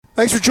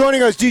Thanks for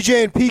joining us,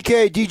 DJ and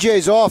PK.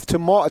 DJ's off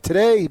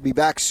today. He'll be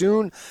back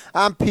soon.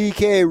 I'm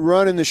PK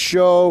running the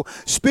show.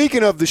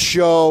 Speaking of the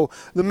show,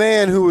 the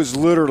man who is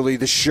literally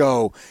the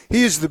show.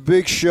 He is the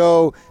big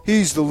show.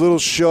 He's the little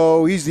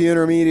show. He's the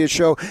intermediate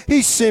show.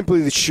 He's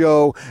simply the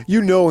show.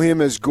 You know him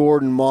as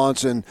Gordon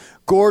Monson.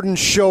 Gordon,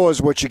 show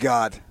us what you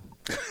got.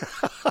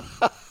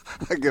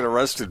 I'd get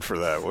arrested for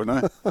that,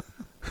 wouldn't I?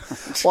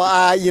 Well,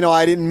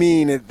 I didn't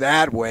mean it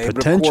that way.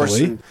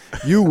 Potentially. But of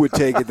course you would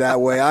take it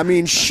that way. I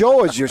mean,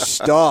 show us your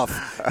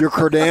stuff, your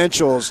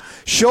credentials.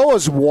 Show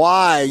us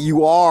why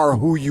you are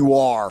who you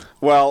are.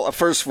 Well,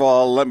 first of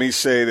all, let me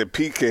say that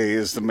PK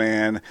is the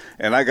man,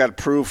 and I got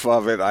proof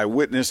of it. I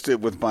witnessed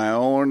it with my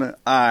own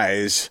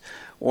eyes.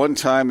 One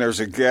time there was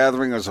a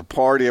gathering, there was a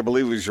party, I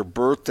believe it was your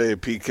birthday,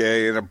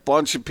 PK, and a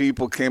bunch of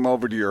people came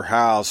over to your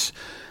house,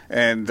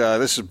 and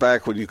this is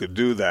back when you could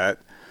do that.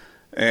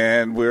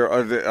 And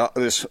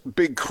this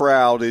big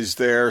crowd is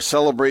there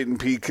celebrating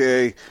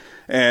PK,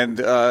 and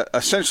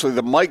essentially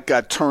the mic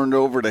got turned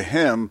over to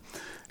him.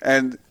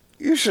 And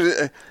you should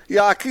have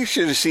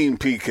seen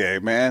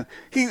PK, man.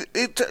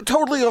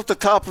 Totally off the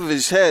top of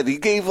his head. He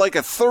gave like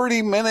a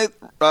 30-minute,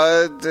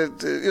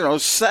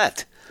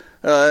 set,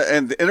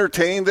 and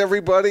entertained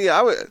everybody.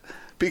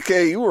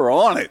 PK, you were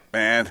on it,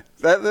 man.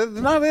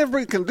 Not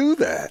everybody can do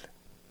that.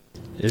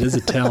 It is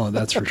a talent,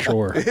 that's for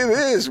sure. It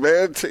is,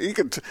 man.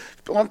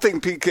 One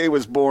thing PK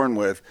was born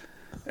with.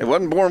 It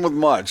wasn't born with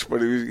much,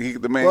 but he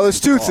the man. Well, there's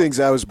two things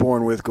I was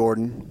born with,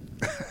 Gordon.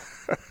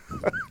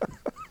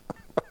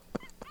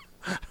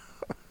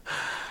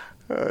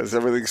 Is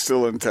everything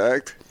still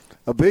intact?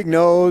 A big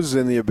nose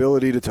and the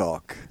ability to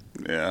talk.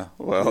 Yeah,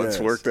 well, Yes.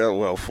 It's worked out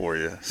well for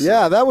you. So.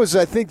 Yeah,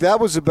 I think that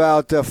was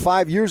about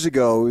 5 years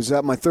ago. It was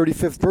at my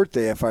 35th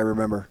birthday, if I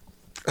remember.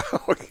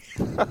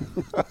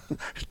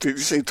 Did you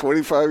say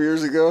 25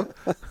 years ago?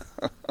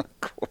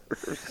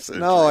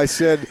 No, I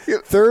said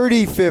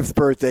 35th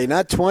birthday,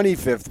 not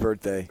 25th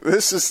birthday.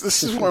 This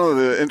is one of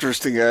the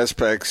interesting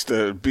aspects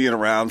to being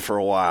around for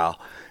a while,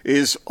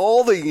 is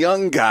all the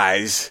young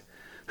guys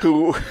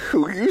who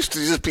used to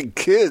just be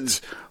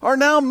kids are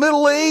now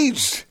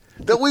middle-aged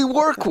that we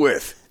work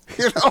with,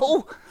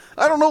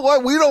 I don't know why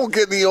we don't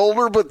get any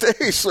older, but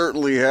they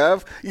certainly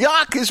have.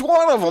 Yak is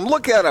one of them.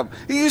 Look at him.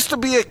 He used to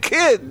be a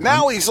kid.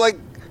 Now he's like...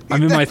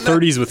 I'm in my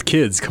 30s with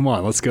kids. Come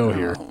on, let's go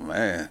here. Oh,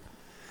 man.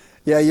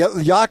 Yeah,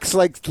 Yak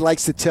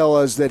likes to tell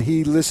us that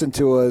he listened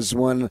to us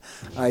when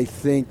I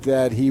think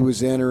that he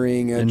was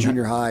entering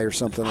junior high or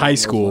something. High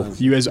school.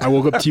 You guys, I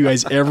woke up to you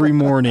guys every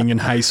morning in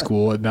high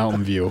school at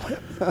Mountain View.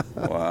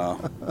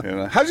 Wow.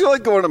 How'd you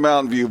like going to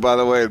Mountain View, by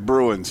the way, at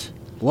Bruins?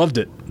 Loved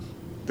it.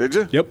 Did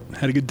you? Yep,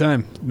 had a good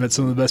time. Met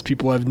some of the best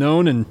people I've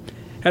known and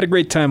had a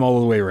great time all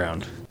the way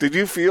around. Did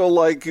you feel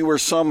like you were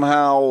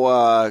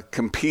somehow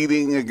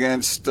competing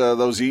against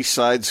those East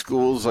Side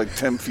schools like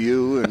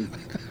Tempview? And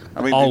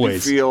I mean,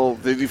 always.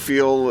 Did you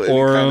feel any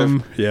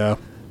Orem, yeah.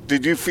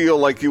 Did you feel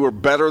like you were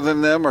better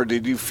than them, or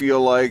did you feel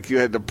like you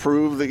had to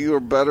prove that you were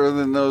better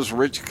than those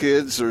rich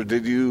kids, or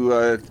did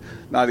you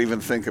not even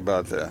think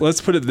about that?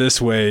 Let's put it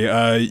this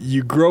way: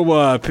 you grow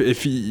up.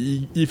 If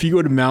you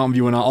go to Mountain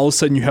View, and all of a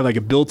sudden you have like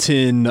a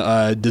built-in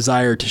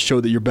desire to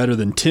show that you're better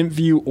than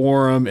Tempview,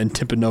 Orem, and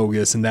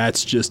Timpanogos, and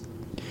that's just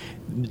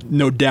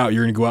no doubt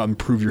you're going to go out and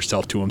prove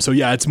yourself to them. So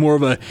yeah, it's more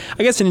of an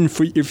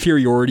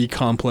inferiority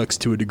complex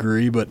to a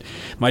degree. But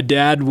my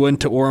dad went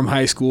to Orem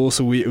High School,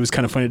 so it was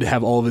kind of funny to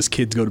have all of his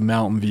kids go to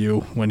Mountain View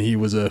when he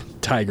was a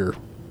Tiger.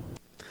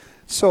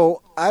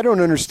 So I don't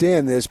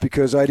understand this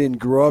because I didn't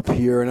grow up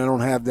here and I don't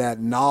have that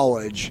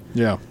knowledge.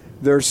 Yeah.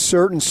 There's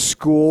certain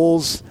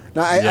schools.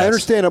 Now, I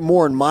understand it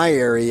more in my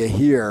area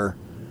here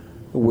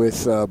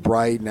with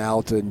Brighton,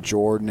 Alton,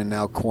 Jordan, and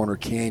now Corner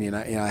Canyon.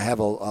 I have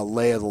a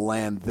lay of the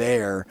land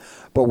there.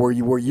 But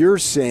what you're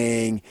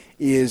saying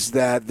is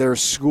that there are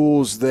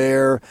schools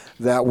there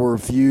that were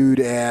viewed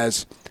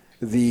as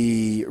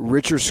the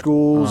richer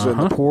schools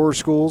and the poorer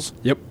schools?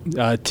 Yep.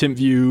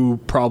 Timpview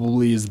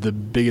probably is the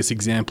biggest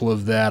example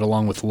of that,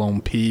 along with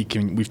Lone Peak.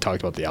 And we've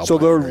talked about the Alpine. So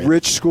they're area.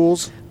 rich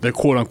schools? They're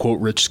quote-unquote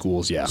rich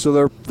schools, yeah.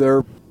 So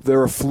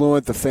they're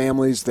affluent, the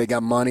families, they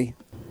got money?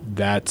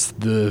 That's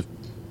the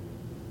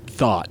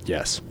thought,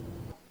 yes.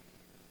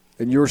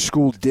 And your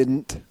school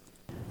didn't?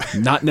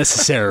 Not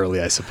necessarily,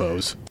 I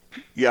suppose.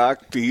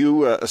 Yak, do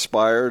you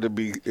aspire to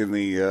be in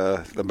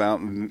the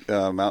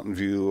Mountain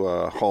View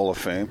Hall of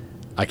Fame?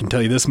 I can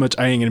tell you this much: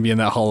 I ain't going to be in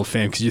that Hall of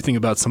Fame because you think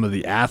about some of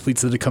the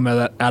athletes that have come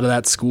out of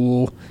that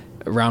school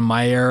around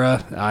my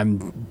era.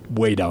 I'm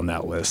way down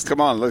that list.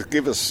 Come on, let's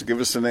give us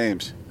the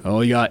names.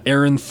 Oh, you got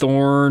Aaron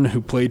Thorne, who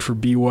played for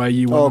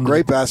BYU. Oh,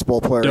 great basketball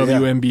player.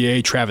 WNBA.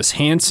 Yeah. Travis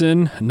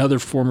Hansen, another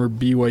former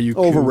BYU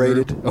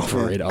Overrated. Cougar.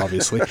 Overrated,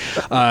 obviously.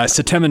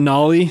 Satem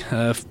Nolly,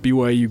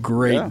 BYU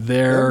great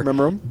there. Yeah,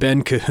 remember him.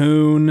 Ben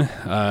Cahoon.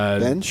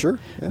 Ben, sure.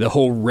 Yeah. The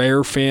whole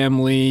Rare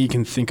family. You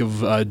can think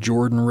of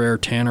Jordan Rare,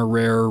 Tanner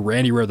Rare,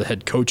 Randy Rare, the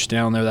head coach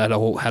down there that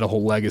had a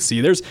whole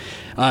legacy. There's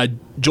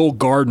Joel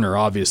Gardner,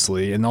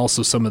 obviously, and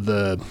also some of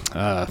the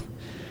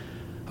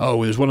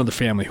Oh, there's one other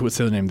family. What's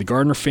the other name? The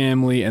Gardner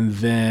family, and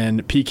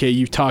then PK,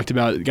 you've talked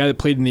about the guy that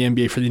played in the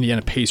NBA for the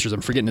Indiana Pacers.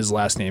 I'm forgetting his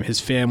last name. His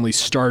family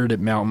started at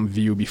Mountain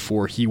View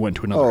before he went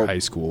to another high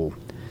school.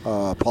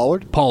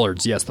 Pollard?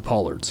 Pollards, yes, the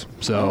Pollards.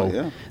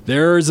 So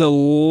there's a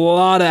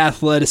lot of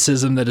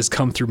athleticism that has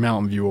come through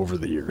Mountain View over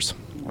the years.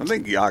 I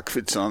think Yak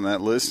fits on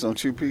that list,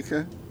 don't you,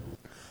 PK?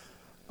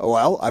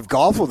 Well, I've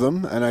golfed with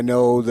him, and I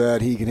know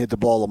that he can hit the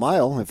ball a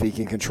mile. If he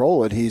can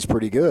control it, he's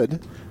pretty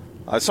good.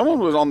 Someone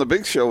was on the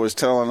Big Show was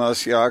telling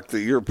us, Yak, that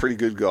you're a pretty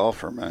good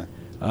golfer, man.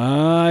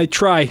 I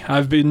try.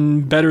 I've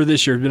been better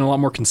this year. I've been a lot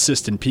more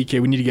consistent.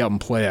 PK, we need to get out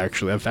and play,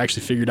 actually. I've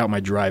actually figured out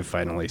my drive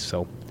finally.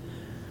 So,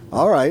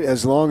 all right,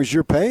 as long as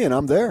you're paying,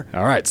 I'm there.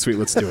 All right, sweet.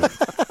 Let's do it.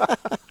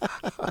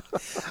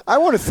 I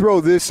want to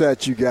throw this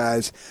at you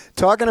guys.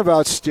 Talking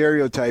about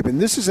stereotyping,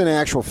 this is an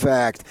actual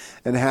fact,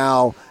 and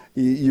how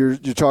you're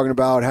talking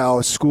about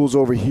how schools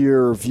over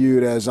here are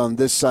viewed as on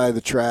this side of the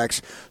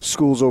tracks,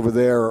 schools over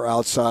there are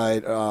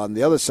outside on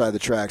the other side of the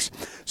tracks.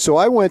 So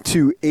I went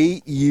to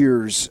 8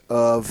 years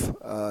of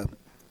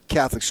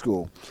Catholic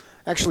school.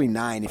 Actually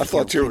 9. I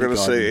thought you were going to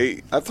say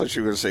 8. I thought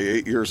you were going to say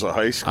 8 years of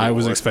high school. I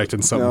was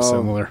expecting something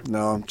similar.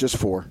 No, just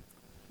 4.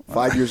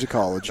 5 years of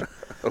college.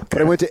 Okay.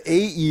 But I went to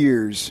 8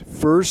 years,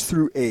 1st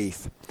through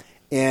 8th.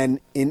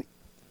 And in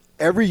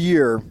every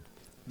year,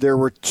 there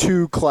were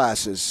 2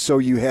 classes. So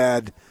you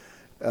had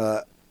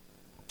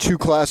 2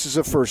 classes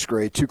of 1st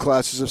grade, 2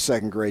 classes of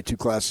 2nd grade, 2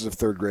 classes of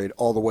 3rd grade,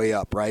 all the way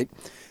up, right?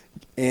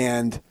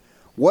 And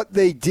what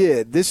they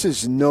did, this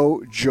is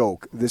no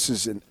joke. This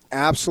is an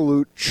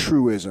absolute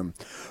truism.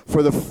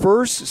 For the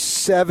first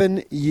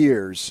 7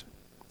 years,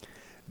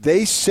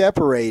 they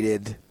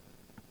separated.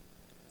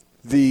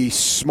 The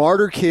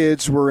smarter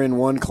kids were in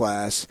one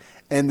class,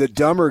 and the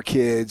dumber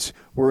kids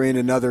were in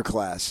another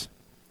class.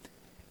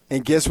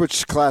 And guess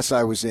which class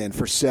I was in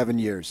for 7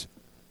 years?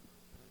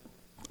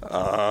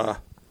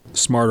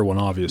 Smarter one,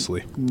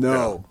 obviously.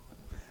 No.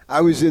 I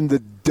was in the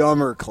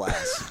dumber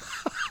class.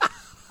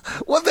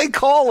 What'd they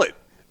call it?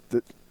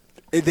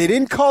 They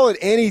didn't call it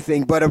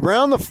anything, but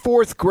around the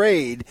 4th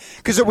grade,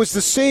 because it was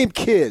the same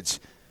kids.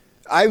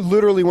 I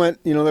literally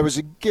went, there was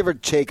a give or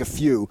take a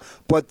few,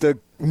 but the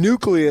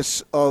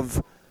nucleus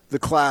of the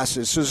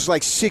classes, so it's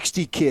like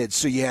 60 kids,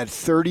 so you had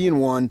 30 in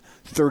one,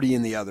 30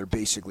 in the other,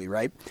 basically,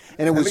 right?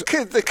 And it was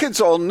the kids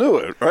all knew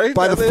it, right?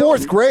 By the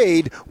 4th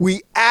grade,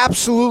 we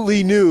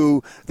absolutely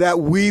knew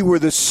that we were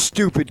the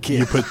stupid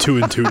kids. You put 2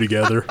 and 2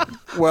 together.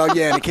 Well,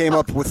 yeah, and it came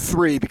up with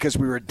 3 because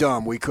we were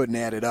dumb. We couldn't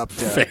add it up.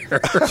 Fair.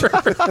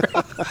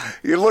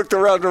 You looked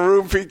around the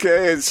room,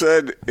 PK, and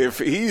said, if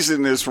he's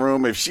in this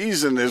room, if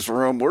she's in this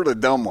room, we're the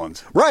dumb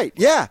ones. Right,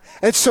 yeah.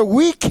 And so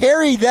we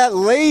carried that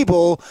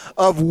label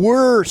of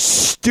we're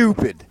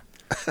stupid.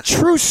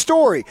 True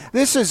story.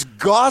 This is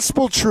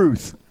gospel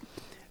truth,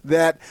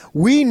 that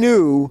we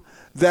knew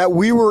that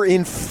we were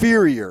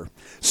inferior.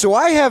 So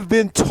I have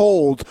been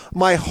told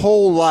my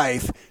whole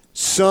life,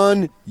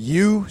 son,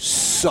 you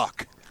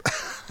suck.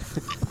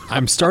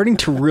 I'm starting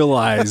to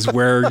realize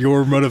where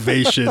your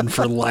motivation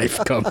for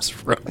life comes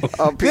from.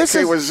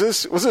 PK, was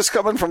this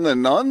coming from the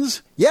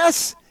nuns?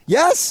 Yes.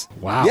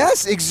 Wow.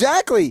 Yes,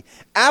 exactly.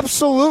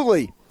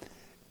 Absolutely.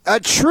 A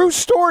true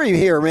story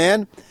here,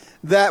 man,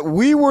 that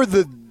we were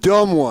the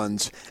dumb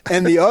ones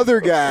and the other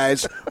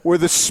guys were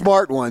the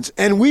smart ones.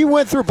 And we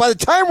went through, by the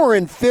time we're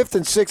in 5th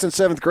and 6th and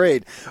 7th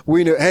grade,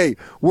 we knew, hey,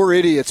 we're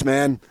idiots,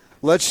 man.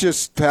 Let's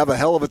just have a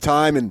hell of a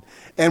time.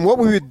 And what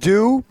we would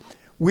do,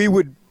 we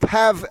would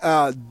have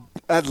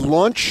at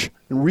lunch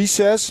and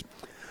recess,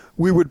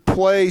 we would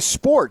play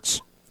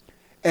sports.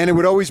 And it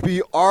would always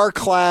be our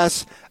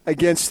class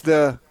against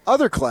the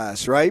other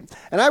class, right?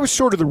 And I was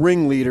sort of the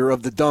ringleader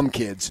of the dumb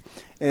kids.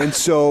 And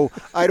so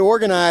I'd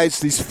organize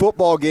these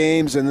football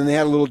games, and then they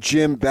had a little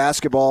gym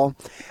basketball.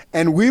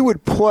 And we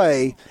would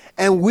play,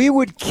 and we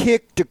would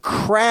kick the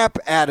crap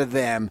out of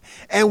them.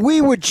 And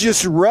we would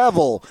just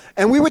revel.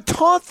 And we would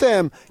taunt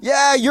them,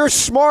 yeah, you're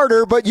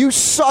smarter, but you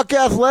suck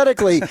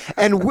athletically.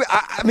 And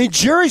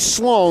Jerry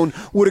Sloan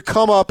would have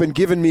come up and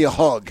given me a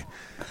hug.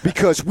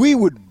 Because we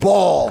would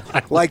bawl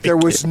like there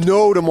was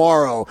no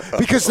tomorrow.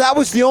 Because that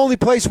was the only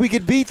place we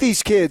could beat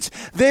these kids.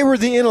 They were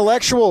the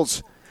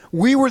intellectuals.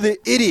 We were the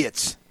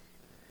idiots.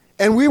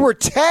 And we were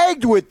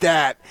tagged with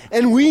that.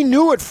 And we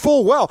knew it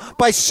full well.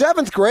 By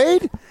 7th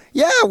grade,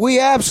 yeah, we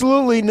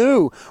absolutely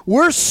knew.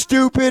 We're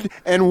stupid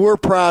and we're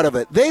proud of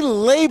it. They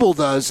labeled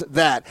us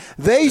that.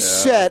 They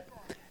set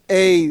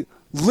a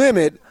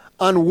limit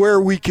on where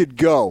we could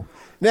go.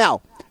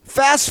 Now,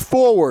 fast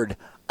forward.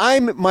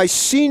 I'm my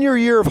senior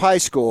year of high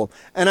school,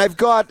 and I've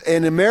got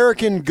an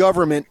American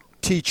government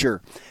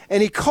teacher.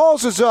 And he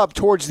calls us up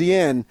towards the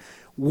end,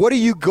 what are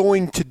you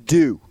going to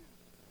do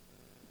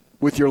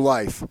with your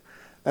life?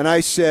 And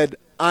I said,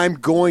 I'm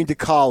going to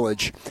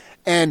college.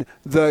 And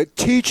the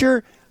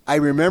teacher, I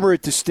remember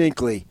it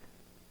distinctly,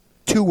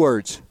 2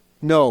 words,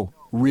 no,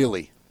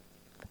 really.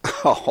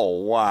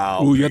 Oh,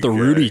 wow. Ooh, you got the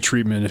Rudy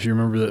treatment, if you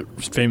remember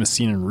the famous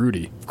scene in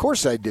Rudy. Of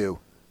course I do.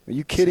 Are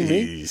you kidding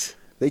me?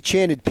 They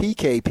chanted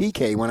PK,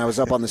 PK when I was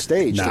up on the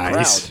stage.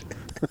 Nice.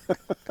 The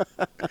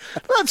crowd.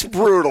 That's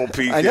brutal,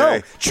 PK. I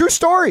know. True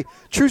story.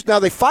 True. Now,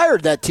 they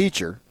fired that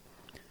teacher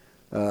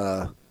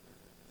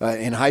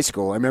in high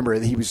school. I remember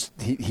he was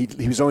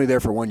only there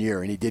for 1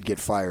 year, and he did get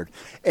fired.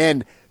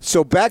 And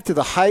so back to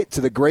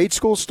the grade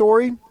school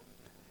story,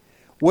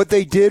 what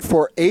they did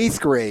for 8th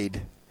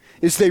grade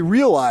is they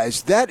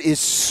realized that is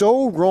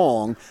so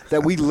wrong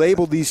that we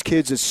label these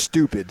kids as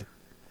stupid.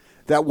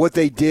 That what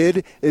they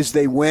did is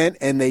they went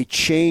and they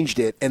changed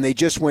it, and they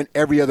just went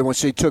every other one.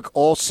 So they took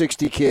all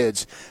 60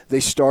 kids, they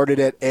started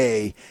at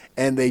A,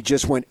 and they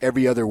just went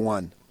every other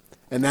one.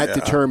 And that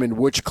determined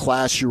which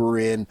class you were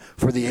in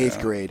for the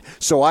 8th grade.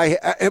 So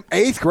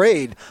 8th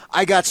grade,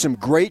 I got some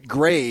great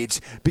grades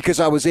because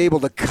I was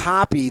able to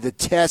copy the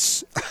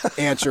test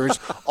answers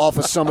off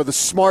of some of the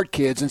smart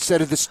kids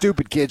instead of the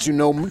stupid kids who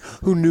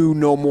knew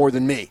no more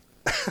than me.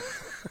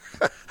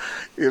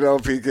 You know,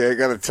 PK, I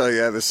got to tell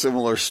you, I had a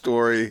similar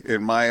story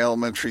in my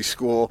elementary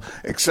school,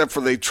 except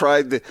for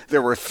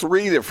there were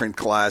 3 different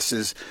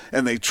classes,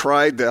 and they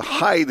tried to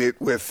hide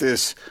it with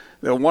this.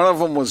 One of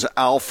them was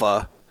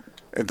alpha.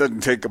 It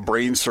doesn't take a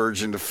brain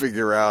surgeon to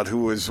figure out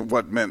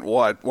what meant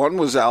what. One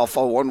was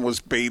alpha, one was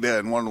beta,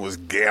 and one was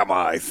gamma,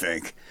 I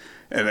think.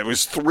 And it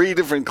was 3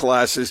 different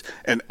classes,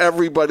 and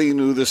everybody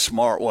knew the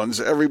smart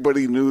ones,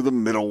 everybody knew the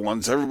middle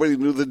ones, everybody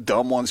knew the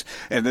dumb ones,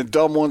 and the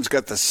dumb ones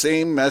got the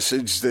same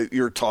message that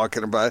you're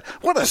talking about.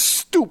 What a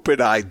stupid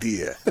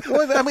idea.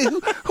 I mean,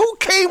 who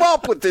came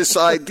up with this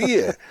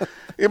idea?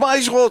 You might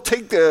as well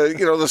take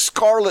the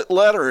scarlet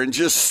letter and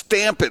just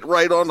stamp it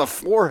right on the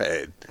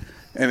forehead.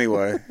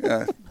 Anyway,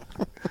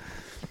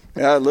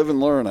 yeah, live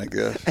and learn, I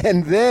guess.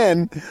 And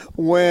then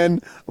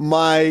when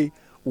my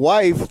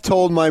wife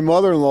told my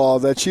mother-in-law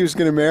that she was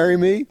going to marry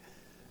me,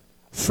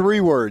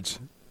 3 words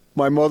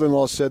my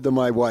mother-in-law said to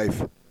my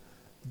wife: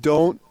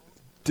 "Don't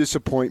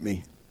disappoint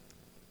me."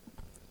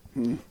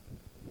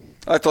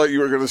 I thought you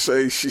were going to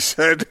say, she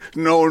said,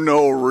 no,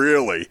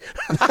 really.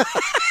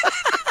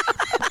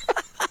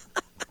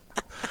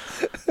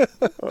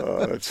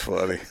 Oh, that's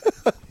funny.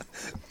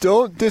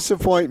 Don't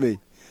disappoint me.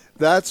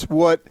 That's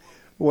what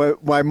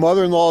my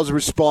mother-in-law's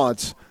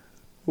response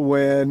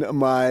when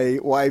my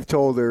wife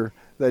told her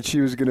that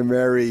she was going to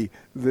marry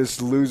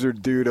this loser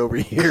dude over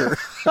here.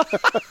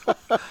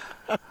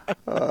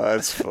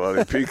 That's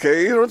funny,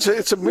 PK.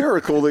 It's a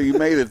miracle that you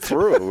made it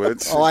through.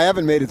 I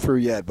haven't made it through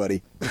yet,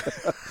 buddy.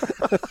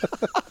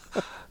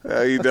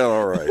 You done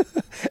all right.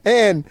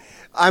 And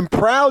I'm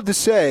proud to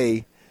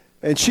say,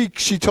 and she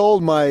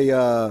told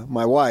my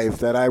wife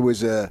that I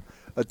was a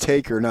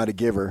taker, not a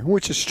giver,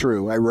 which is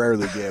true. I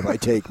rarely give. I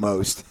take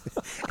most.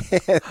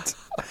 And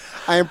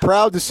I am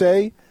proud to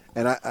say,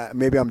 and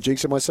maybe I'm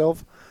jinxing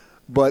myself,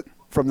 but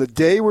from the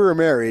day we were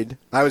married,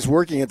 I was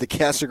working at the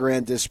Casa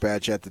Grande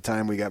Dispatch at the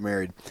time we got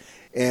married.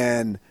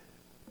 And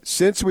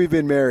since we've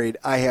been married,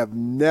 I have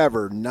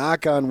never,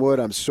 knock on wood,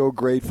 I'm so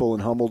grateful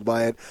and humbled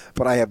by it,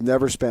 but I have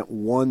never spent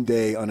one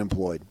day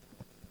unemployed.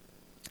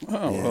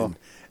 Oh,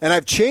 And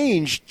I've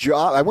changed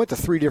job. I went to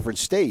 3 different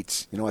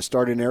states. I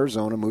started in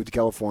Arizona, moved to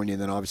California,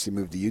 and then obviously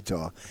moved to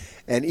Utah.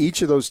 And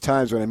each of those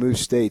times when I moved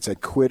states, I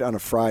quit on a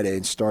Friday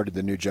and started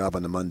the new job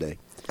on the Monday.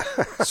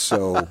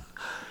 So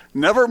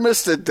never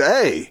missed a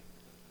day.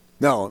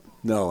 No,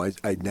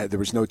 there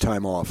was no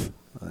time off.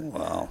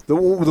 Wow. The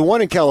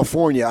one in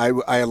California,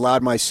 I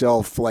allowed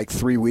myself like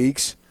 3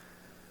 weeks,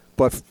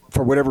 but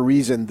for whatever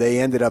reason, they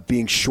ended up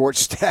being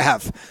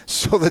short-staffed.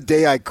 So the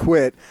day I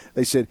quit,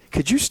 they said,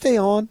 "Could you stay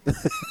on?"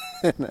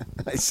 And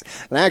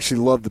I actually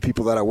love the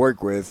people that I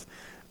work with.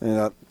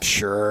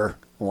 Sure,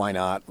 why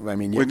not? I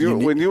mean,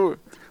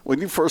 when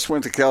you first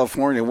went to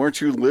California,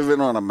 weren't you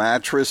living on a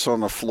mattress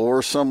on the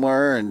floor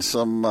somewhere in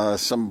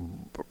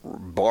some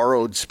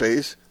borrowed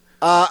space?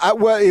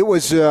 It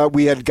was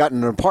we had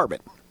gotten an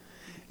apartment,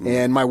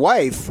 and my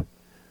wife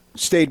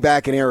stayed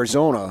back in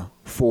Arizona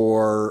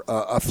for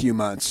a few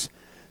months.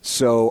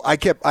 So I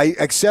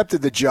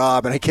accepted the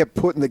job, and I kept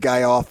putting the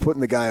guy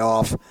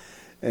off.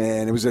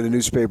 And it was at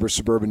a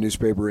suburban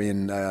newspaper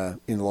in the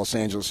Los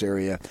Angeles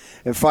area.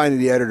 And finally,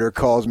 the editor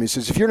calls me and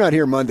says, "If you're not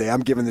here Monday, I'm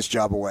giving this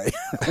job away."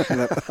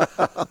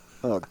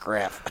 Oh,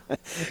 crap.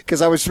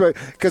 Because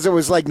it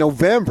was like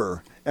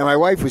November, and my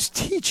wife was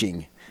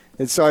teaching.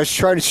 And so I was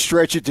trying to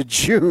stretch it to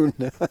June.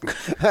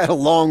 I had a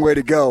long way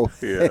to go.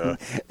 Yeah.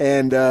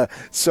 And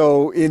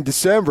so in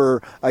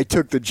December, I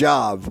took the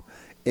job.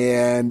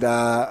 And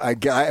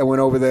I went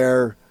over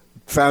there,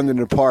 found an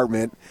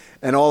apartment,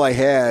 and all I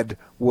had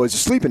was a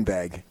sleeping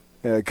bag.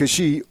 Because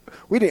she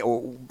had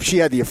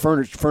the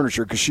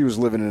furniture because she was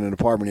living in an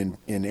apartment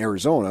in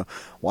Arizona.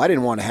 Well, I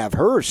didn't want to have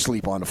her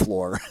sleep on the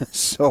floor.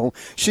 So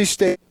she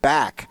stayed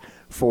back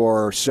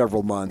for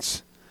several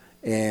months.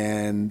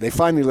 And they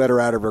finally let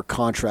her out of her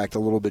contract a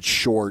little bit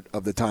short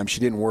of the time. She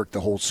didn't work the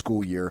whole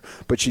school year,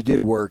 but she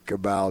did work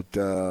about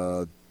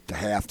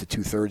half to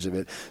 2/3 of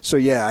it. So,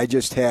 yeah, I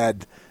just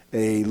had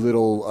a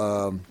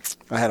little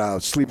I had a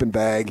sleeping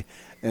bag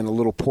and a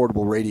little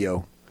portable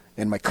radio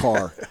in my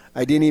car.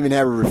 I didn't even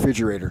have a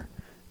refrigerator.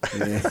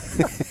 Yeah.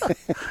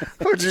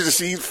 Would you just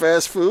eat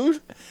fast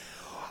food?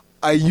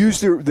 I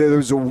used there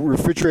was a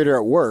refrigerator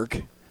at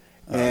work,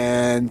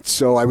 And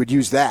so I would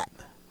use that.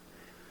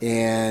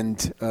 And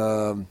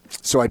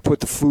so I'd put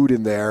the food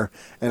in there,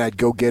 and I'd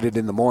go get it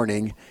in the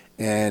morning.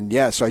 And,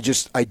 so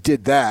I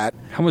did that.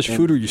 How much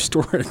food were you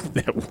storing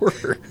at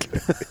work?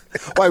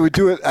 Well, I would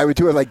do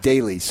it like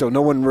daily, so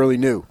no one really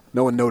knew.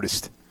 No one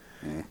noticed.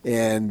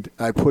 And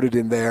I put it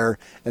in there,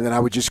 and then I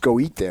would just go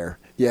eat there.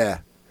 Yeah.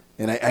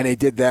 And I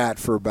did that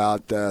for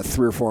about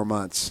 3 or 4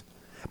 months.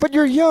 But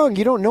you're young.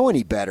 You don't know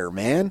any better,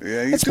 man.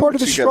 Yeah, it's part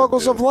of the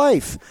struggles of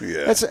life.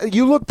 Yeah.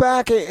 You look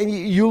back, and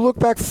you look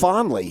back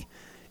fondly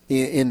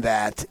in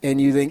that,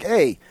 and you think,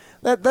 hey,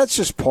 that's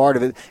just part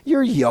of it.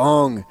 You're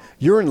young.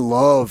 You're in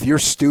love. You're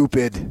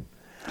stupid.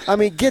 I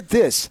mean, get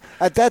this.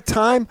 At that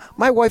time,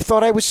 my wife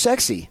thought I was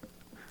sexy.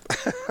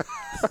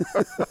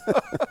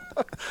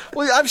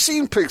 Well, I've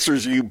seen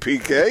pictures of you,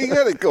 PK. You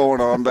had it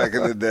going on back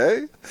in the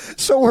day.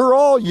 So we're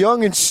all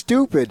young and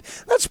stupid.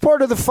 That's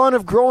part of the fun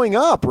of growing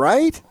up,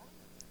 right?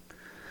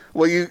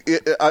 Well,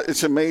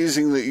 it's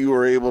amazing that you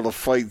were able to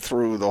fight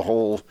through the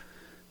whole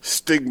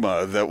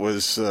stigma that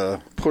was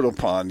put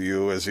upon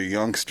you as a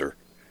youngster.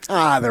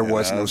 There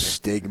was no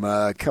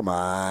stigma. Come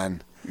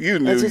on. You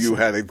knew you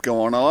had it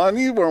going on.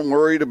 You weren't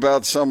worried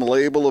about some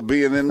label of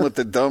being in with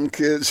the dumb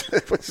kids.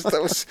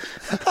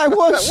 I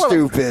was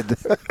stupid.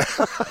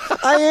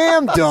 I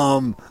am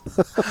dumb.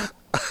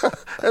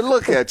 And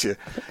look at you.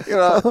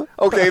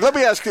 Okay, let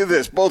me ask you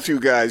this, both you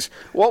guys.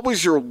 What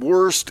was your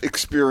worst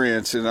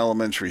experience in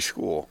elementary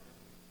school?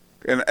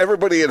 And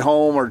everybody at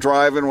home or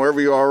driving, wherever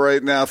you are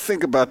right now,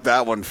 think about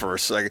that one for a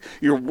second.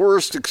 Your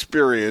worst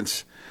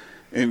experience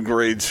in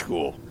grade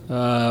school.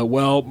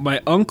 Well,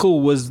 my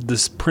uncle was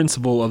the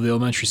principal of the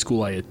elementary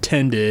school I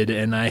attended,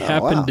 and I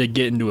happened to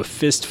get into a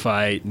fist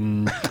fight,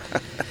 and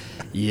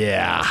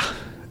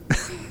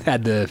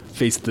had to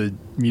face the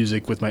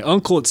music with my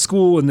uncle at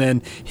school, and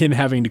then him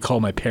having to call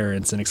my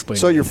parents and explain.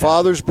 So your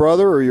father's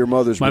brother or your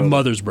mother's brother? My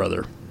mother's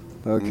brother.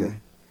 Okay. Mm-hmm.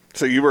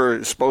 So you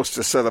were supposed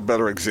to set a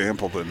better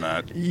example than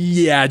that.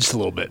 Yeah, just a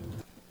little bit.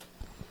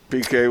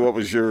 PK, what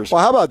was yours?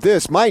 Well, how about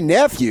this? My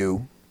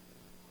nephew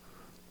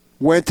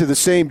went to the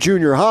same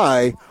junior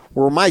high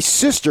where my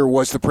sister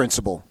was the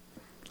principal.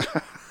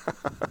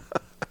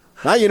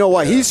 Now you know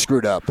why he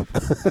screwed up.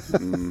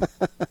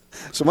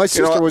 So my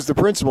sister was the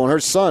principal, and her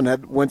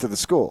son went to the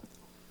school.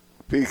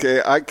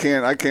 PK, I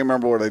can't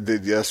remember what I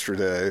did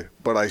yesterday,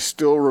 but I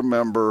still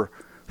remember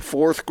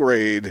 4th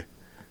grade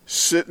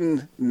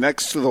sitting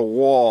next to the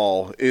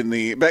wall in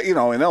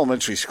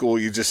elementary school.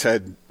 You just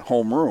had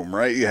homeroom,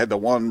 right? You had the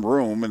one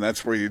room, and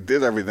that's where you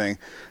did everything.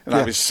 And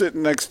I was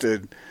sitting next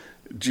to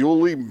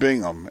Julie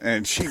Bingham,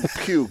 and she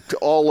puked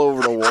all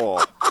over the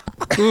wall.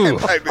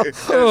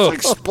 It's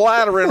like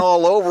splattering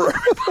all over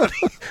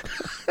everybody.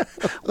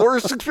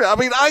 Worst experience. I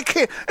mean, I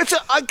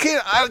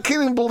can't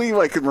even believe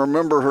I can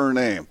remember her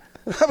name.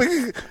 I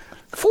mean,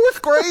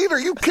 4th grade? Are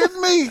you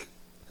kidding me?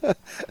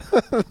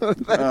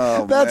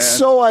 That's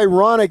so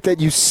ironic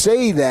that you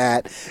say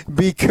that,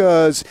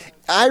 because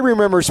I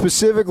remember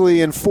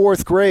specifically in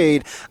 4th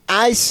grade,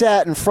 I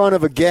sat in front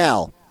of a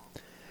gal,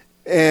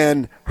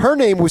 and her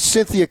name was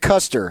Cynthia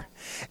Custer.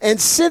 And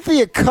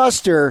Cynthia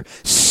Custer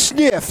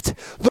sniffed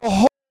the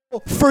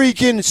whole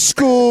freaking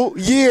school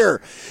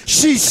year.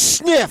 She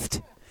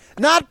sniffed.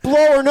 Not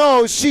blow her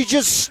nose, she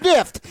just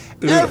sniffed.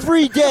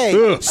 Every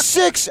day,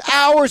 6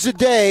 hours a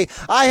day,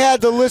 I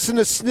had to listen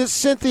to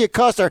Cynthia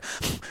Custer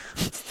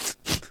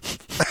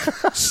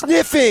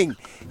sniffing.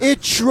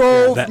 It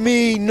drove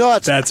me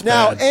nuts. That's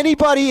now, bad.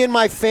 Anybody in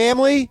my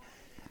family,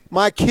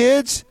 my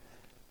kids,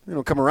 they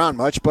don't come around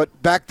much,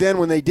 but back then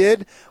when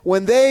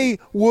they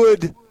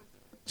would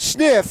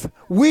sniff,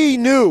 we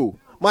knew.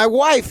 My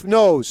wife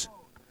knows.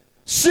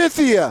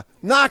 Cynthia,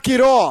 knock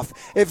it off.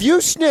 If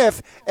you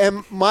sniff,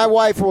 and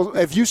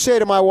if you say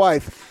to my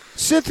wife,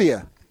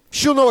 Cynthia,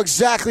 she'll know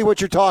exactly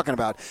what you're talking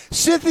about.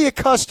 Cynthia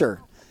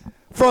Custer,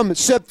 from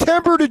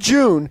September to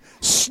June,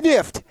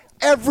 sniffed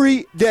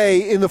every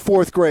day in the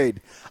 4th grade.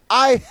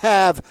 I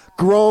have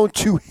grown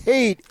to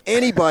hate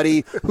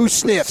anybody who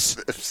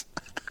sniffs.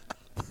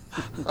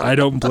 I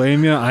don't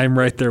blame you. I'm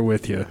right there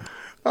with you.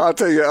 I'll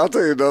tell you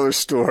another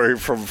story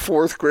from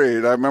 4th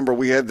grade. I remember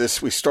we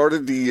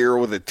started the year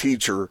with a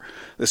teacher,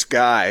 this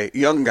guy,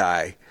 young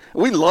guy.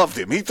 We loved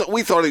him.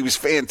 We thought he was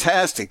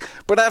fantastic.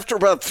 But after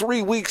about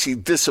 3 weeks, he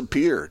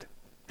disappeared.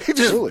 He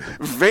just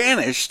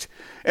vanished.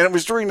 And it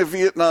was during the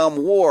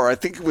Vietnam War. I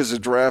think he was a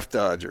draft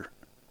dodger.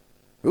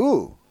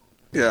 Ooh.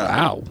 Yeah.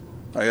 Wow.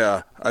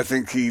 Yeah. I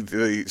think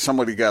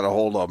somebody got a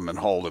hold of him and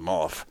hauled him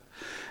off.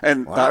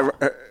 And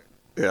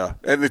yeah,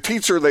 and the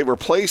teacher they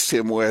replaced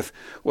him with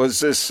was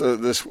this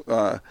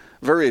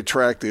very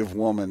attractive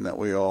woman that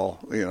we all,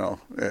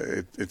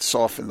 it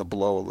softened the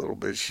blow a little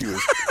bit. She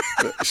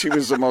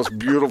was the most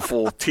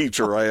beautiful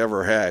teacher I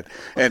ever had.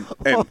 And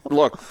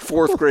look,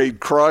 4th grade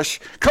crush.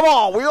 Come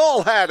on, we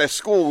all had a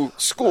school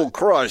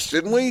crush,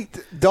 didn't we?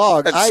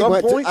 Dog, at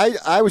some point?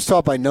 I was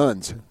taught by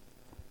nuns.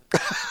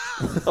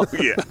 Oh,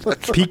 yeah.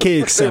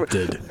 PK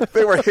accepted.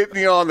 They were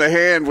hitting you on the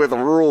hand with a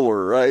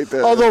ruler, right?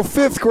 Although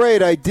 5th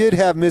grade, I did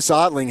have Miss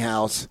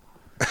Ottlinghouse.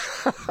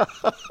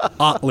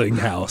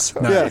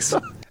 Ottlinghouse. Nice.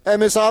 Yes. And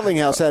Miss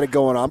Otlinghouse had it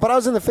going on. But I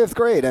was in the 5th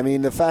grade. I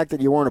mean, the fact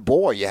that you weren't a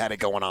boy, you had it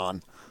going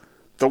on.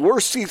 The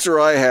worst teacher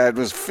I had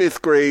was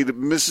 5th grade.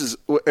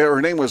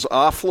 Her name was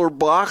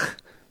Offlerbach.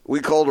 We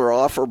called her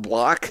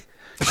Offerblock.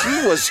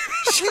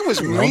 She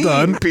was Well mean,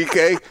 done.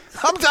 PK.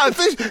 I'm done.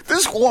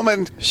 This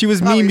woman. She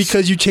was mean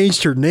because you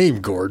changed her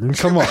name, Gordon.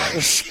 Come on.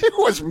 She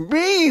was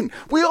mean.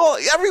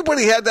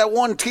 Everybody had that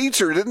one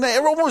teacher, didn't they?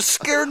 Everyone was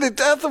scared to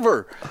death of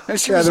her. And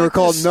she was they were like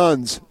called this-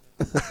 nuns.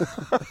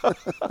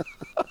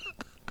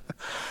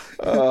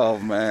 Oh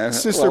man,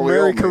 Sister Well, we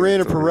Mary all made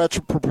Corrina, it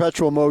through.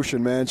 perpetual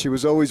motion, man. She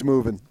was always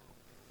moving.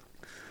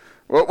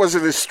 What was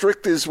it as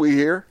strict as we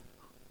hear?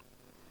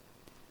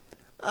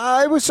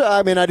 I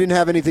didn't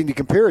have anything to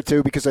compare it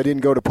to because I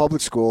didn't go to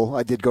public school.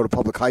 I did go to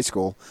public high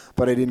school,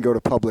 but I didn't go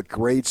to public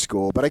grade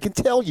school. But I can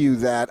tell you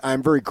that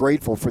I'm very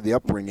grateful for the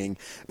upbringing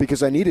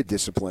because I needed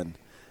discipline.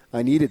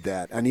 I needed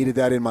that. I needed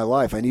that in my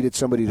life. I needed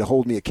somebody to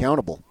hold me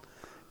accountable,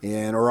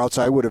 or else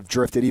I would have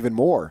drifted even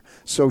more.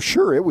 So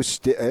sure, it was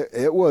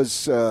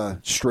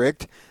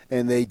strict,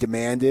 and they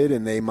demanded,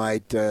 and they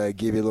might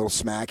give you a little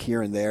smack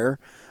here and there.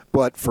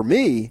 But for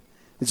me,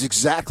 it's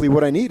exactly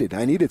what I needed.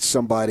 I needed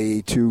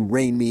somebody to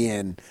rein me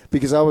in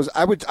because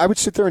I would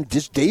sit there and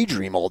just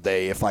daydream all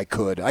day if I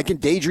could. I can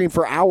daydream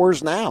for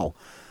hours now.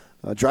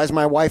 Drives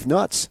my wife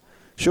nuts.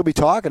 She'll be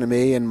talking to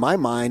me, and my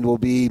mind will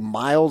be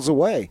miles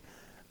away.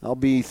 I'll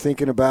be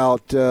thinking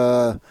about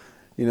the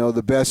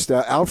best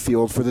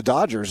outfield for the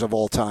Dodgers of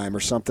all time or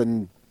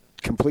something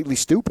completely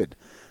stupid.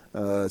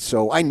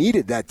 So I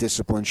needed that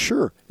discipline.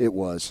 Sure, it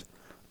was.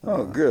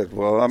 Oh, good.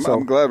 Well,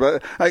 I'm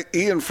glad.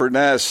 Ian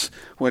Furness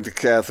went to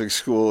Catholic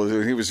school.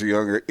 He was a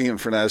younger Ian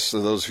Furness.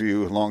 So those of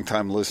you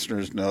longtime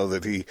listeners know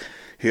that he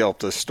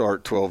helped us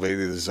start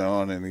 1280 The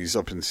Zone, and he's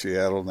up in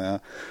Seattle now.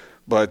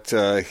 But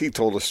he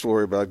told a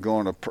story about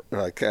going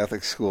to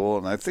Catholic school,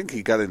 and I think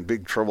he got in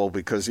big trouble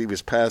because he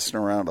was passing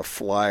around a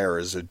flyer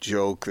as a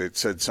joke that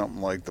said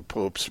something like the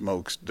Pope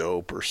smokes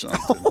dope or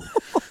something.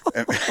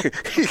 And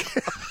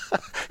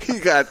he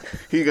got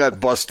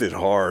busted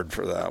hard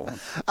for that one.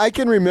 I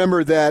can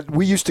remember that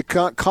we used to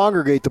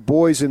congregate the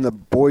boys in the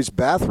boys'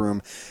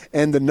 bathroom,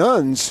 and the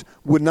nuns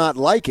would not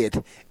like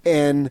it,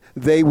 and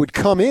they would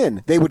come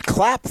in. They would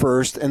clap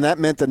first, and that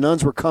meant the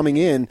nuns were coming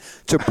in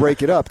to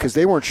break it up because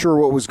they weren't sure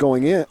what was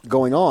going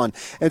on.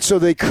 And so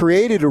they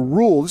created a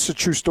rule. This is a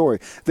true story.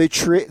 They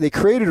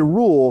created a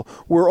rule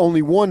where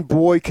only one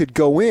boy could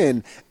go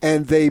in,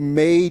 and they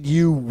made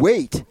you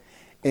wait.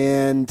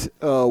 And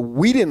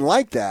we didn't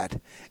like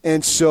that.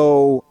 And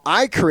so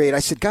I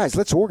said, guys,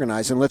 let's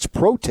organize and let's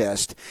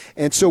protest.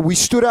 And so we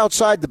stood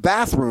outside the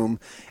bathroom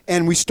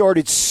and we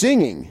started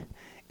singing.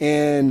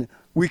 And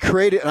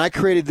I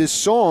created this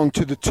song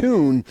to the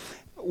tune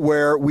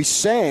where we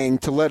sang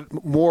to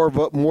let more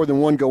than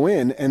one go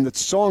in. And the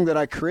song that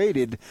I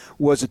created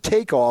was a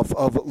takeoff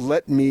of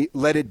Let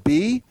It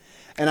Be.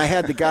 And I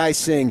had the guy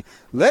sing,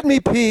 let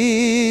me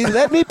pee,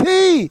 let me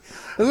pee,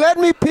 let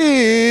me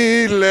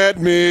pee, let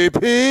me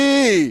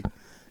pee.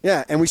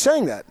 Yeah, and we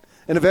sang that.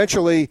 And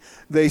eventually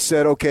they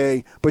said,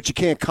 okay, but you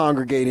can't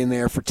congregate in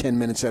there for 10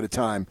 minutes at a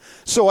time.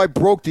 So I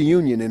broke the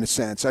union in a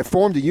sense. I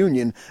formed a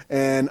union,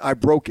 and I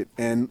broke it,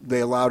 and they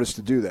allowed us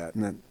to do that.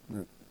 And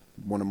that's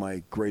one of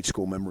my grade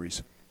school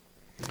memories.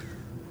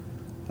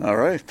 All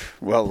right.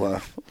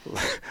 Well,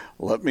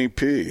 let me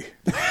pee.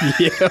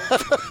 Yeah.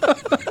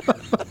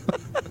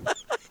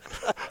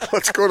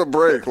 Let's go to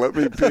break. Let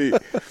me pee.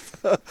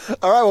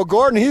 All right, well,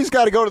 Gordon, he's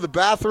got to go to the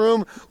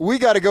bathroom. We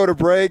got to go to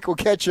break. We'll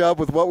catch up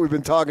with what we've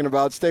been talking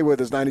about. Stay with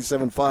us,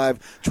 97.5,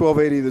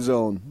 1280 The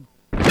Zone.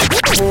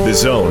 The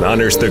Zone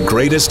honors the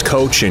greatest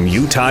coach in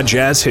Utah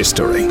Jazz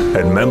history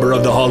and member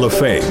of the Hall of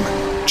Fame,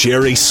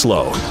 Jerry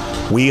Sloan.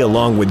 We,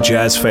 along with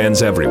Jazz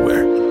fans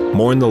everywhere,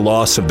 mourn the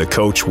loss of the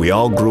coach we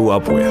all grew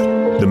up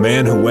with, the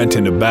man who went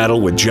into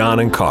battle with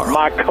John and Carl,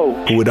 my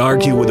coach, who would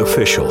argue with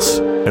officials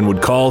and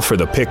would call for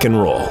the pick and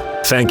roll.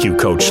 Thank you,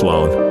 Coach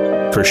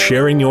Sloan, for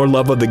sharing your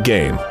love of the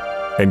game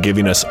and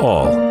giving us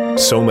all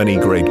so many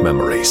great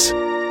memories.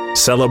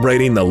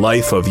 Celebrating the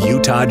life of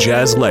Utah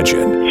Jazz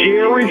legend,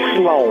 Jerry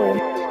Sloan.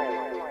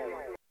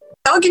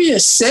 I'll give you a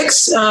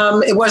 6.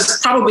 It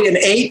was probably an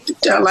 8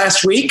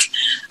 last week.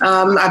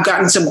 I've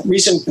gotten some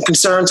recent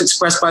concerns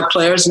expressed by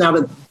players now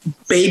that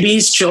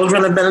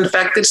children have been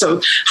infected,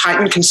 so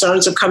heightened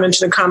concerns have come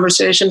into the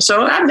conversation.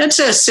 So I'd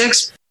say a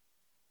 6.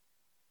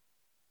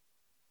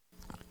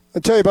 I'll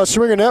tell you about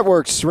Springer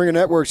Networks. Springer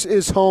Networks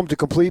is home to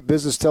complete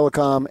business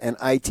telecom and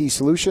IT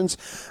solutions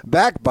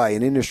backed by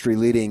an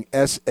industry-leading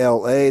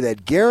SLA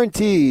that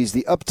guarantees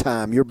the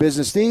uptime your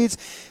business needs.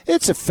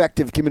 It's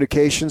effective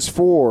communications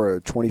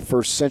for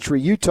 21st century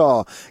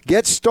Utah.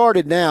 Get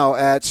started now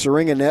at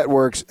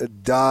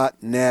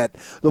SeringaNetworks.net.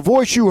 The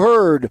voice you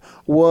heard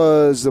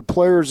was the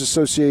Players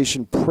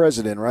Association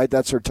president, right?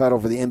 That's her title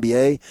for the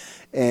NBA.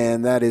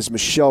 And that is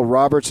Michelle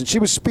Roberts. And she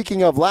was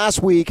speaking of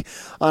last week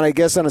on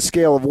a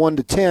scale of 1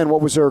 to 10,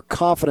 what was her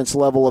confidence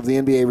level of the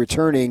NBA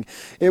returning?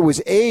 It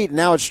was 8.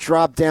 Now it's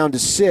dropped down to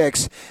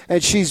 6.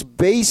 And she's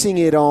basing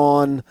it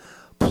on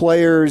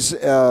players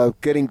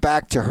getting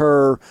back to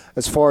her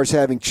as far as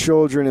having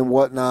children and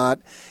whatnot.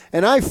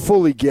 And I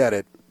fully get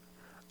it.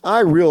 I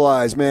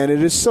realize, man,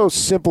 it is so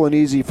simple and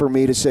easy for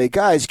me to say,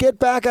 guys, get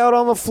back out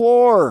on the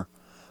floor.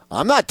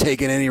 I'm not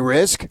taking any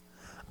risk.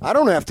 I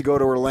don't have to go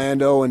to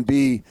Orlando and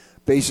be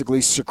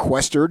basically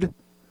sequestered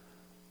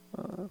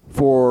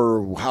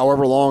for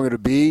however long it'll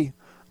be.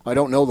 I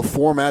don't know the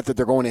format that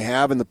they're going to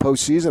have in the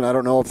postseason. I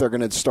don't know if they're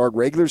going to start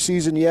regular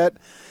season yet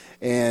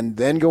and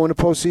then go into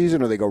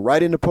postseason, or they go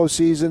right into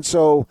postseason.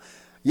 So,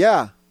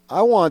 yeah,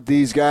 I want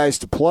these guys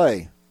to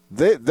play.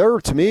 They're,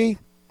 to me,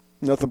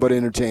 nothing but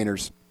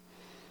entertainers.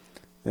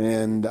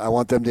 And I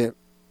want them to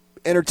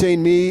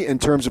entertain me in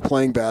terms of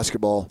playing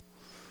basketball.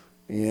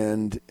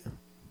 And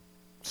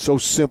so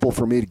simple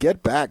for me to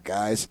get back,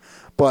 guys.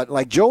 But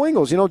like Joe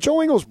Ingles,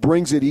 Joe Ingles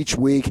brings it each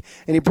week,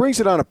 and he brings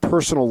it on a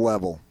personal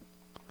level.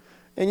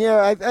 And,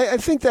 yeah, I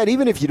think that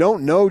even if you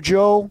don't know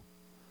Joe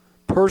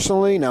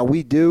personally, now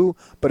we do,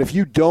 but if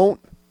you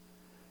don't,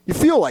 you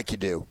feel like you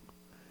do.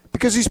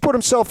 Because he's put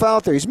himself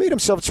out there. He's made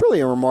himself, it's really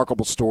a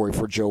remarkable story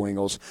for Joe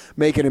Ingles,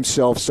 making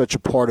himself such a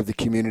part of the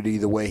community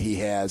the way he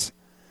has.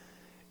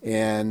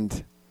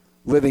 And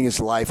living his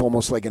life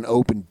almost like an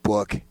open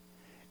book.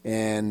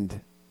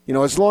 And,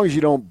 as long as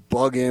you don't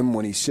bug him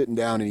when he's sitting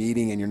down and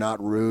eating and you're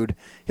not rude,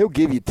 he'll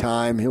give you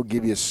time. He'll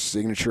give you a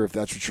signature if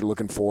that's what you're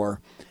looking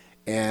for.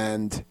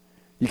 And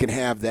you can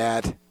have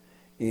that.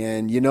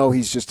 And,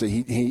 he's just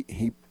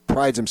he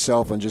prides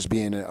himself on just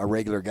being a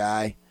regular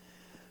guy.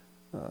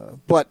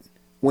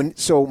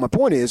 So my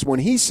point is, when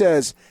he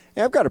says,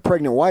 hey, I've got a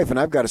pregnant wife and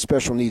I've got a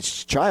special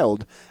needs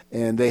child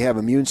and they have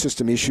immune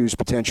system issues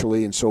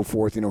potentially and so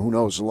forth, who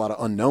knows, a lot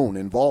of unknown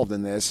involved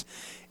in this.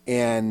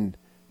 And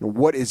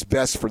what is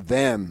best for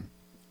them,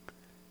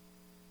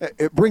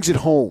 it brings it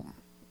home,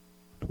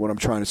 what I'm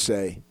trying to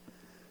say.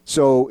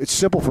 So it's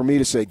simple for me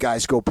to say,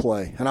 guys, go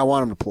play. And I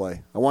want them to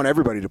play. I want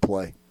everybody to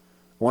play.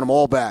 I want them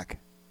all back.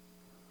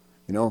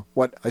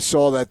 I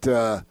saw that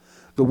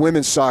the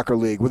Women's Soccer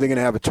League, were they going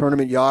to have a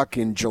tournament, Yock,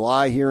 in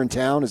July here in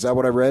town? Is that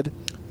what I read?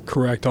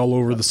 Correct, all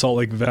over the Salt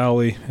Lake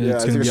Valley. Yeah,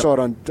 I think I saw it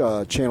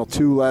on Channel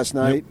 2 last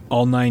night. Yep.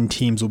 All 9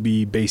 teams will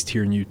be based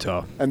here in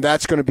Utah. And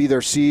that's going to be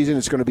their season?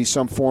 It's going to be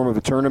some form of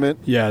a tournament?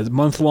 Yeah, a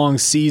month-long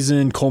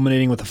season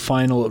culminating with a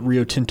final at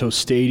Rio Tinto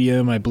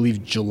Stadium. I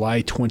believe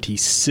July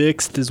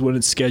 26th is what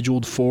it's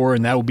scheduled for,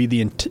 and that will be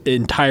the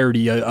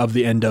entirety of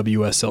the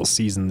NWSL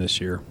season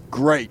this year.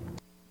 Great.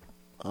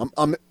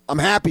 I'm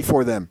happy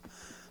for them.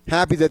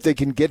 Happy that they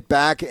can get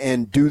back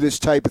and do this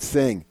type of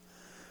thing.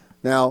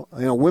 Now,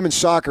 women's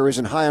soccer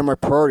isn't high on my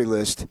priority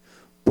list,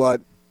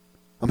 but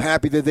I'm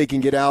happy that they can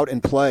get out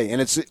and play.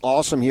 And it's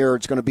awesome here.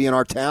 It's going to be in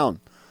our town.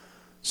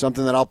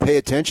 Something that I'll pay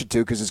attention to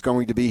because it's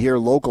going to be here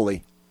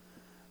locally.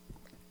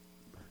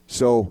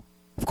 So,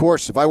 of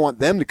course, if I want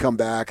them to come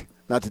back,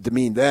 not to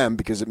demean them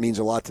because it means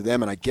a lot to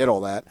them and I get all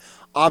that,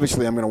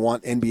 obviously I'm going to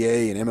want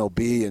NBA and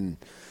MLB and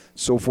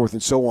so forth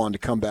and so on to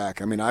come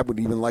back. I mean, I would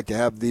even like to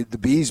have the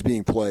Bees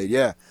being played.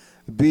 Yeah.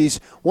 The Bees,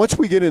 once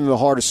we get into the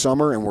heart of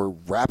summer and we're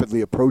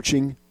rapidly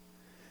approaching,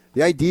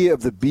 the idea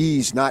of the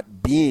Bees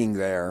not being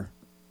there,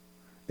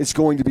 it's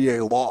going to be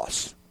a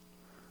loss.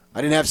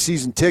 I didn't have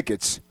season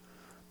tickets,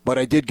 but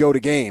I did go to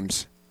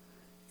games.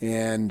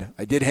 And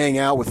I did hang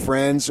out with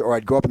friends, or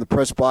I'd go up in the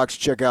press box,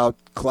 check out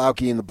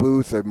Klauke in the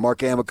booth, or Mark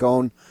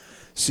Amicone,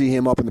 see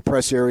him up in the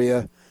press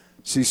area,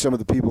 see some of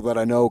the people that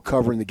I know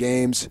covering the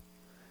games,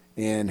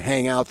 and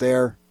hang out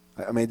there.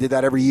 I mean, I did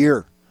that every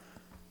year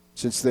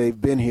since they've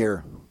been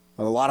here.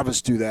 A lot of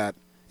us do that.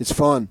 It's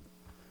fun.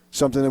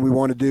 Something that we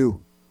want to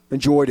do.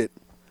 Enjoyed it.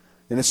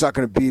 And it's not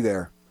going to be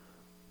there.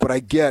 But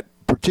I get,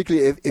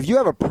 particularly, if you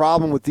have a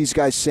problem with these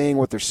guys saying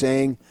what they're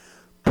saying,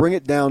 bring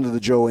it down to the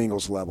Joe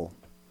Ingles level.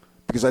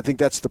 Because I think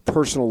that's the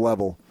personal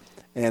level.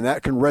 And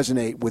that can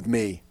resonate with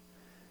me.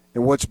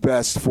 And what's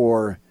best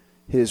for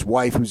his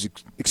wife who's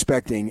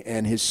expecting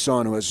and his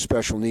son who has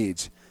special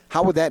needs.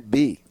 How would that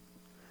be?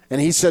 And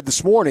he said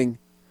this morning,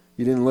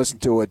 you didn't listen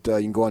to it, you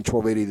can go on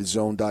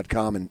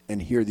 1280thezone.com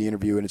and hear the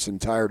interview in its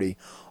entirety.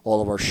 All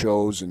of our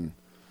shows and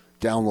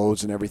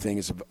downloads and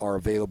everything are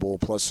available.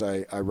 Plus,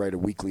 I write a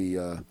weekly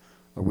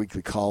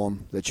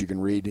column that you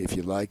can read if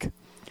you like.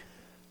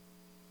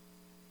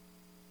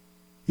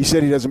 He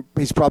said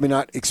he's probably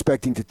not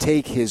expecting to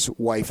take his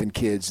wife and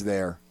kids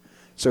there.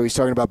 So he's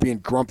talking about being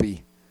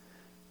grumpy.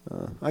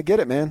 I get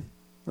it, man.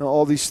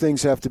 All these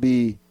things have to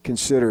be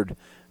considered.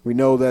 We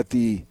know that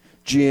the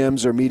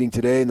GMs are meeting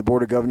today and the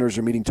Board of Governors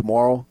are meeting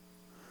tomorrow.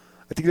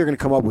 I think they're going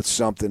to come up with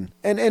something.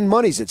 And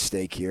money's at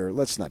stake here.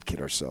 Let's not kid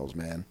ourselves,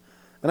 man.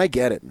 And I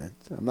get it, man.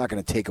 I'm not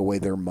going to take away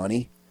their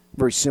money.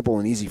 Very simple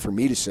and easy for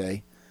me to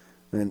say.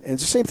 And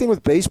it's the same thing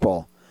with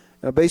baseball.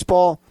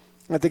 Baseball,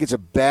 I think it's a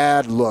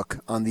bad look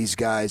on these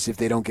guys if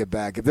they don't get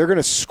back. If they're going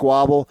to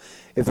squabble,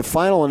 if the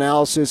final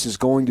analysis is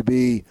going to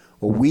be,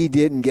 well, we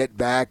didn't get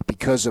back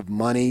because of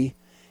money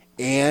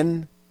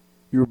and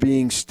you're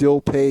being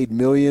still paid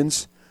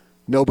millions,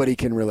 nobody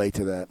can relate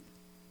to that.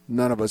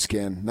 None of us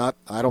can.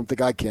 I don't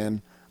think I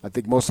can. I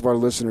think most of our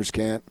listeners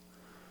can't.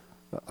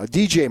 A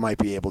DJ might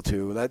be able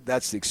to.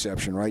 That's the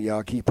exception, right,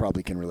 Yak? He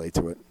probably can relate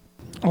to it.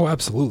 Oh,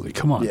 absolutely.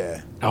 Come on.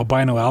 Yeah.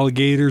 Albino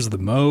alligators, the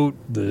moat,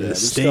 the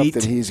state.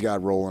 Stuff that he's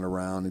got rolling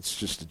around, it's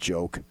just a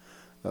joke.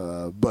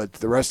 But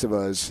the rest of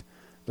us,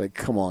 like,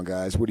 come on,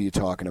 guys, what are you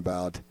talking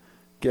about?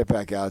 Get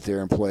back out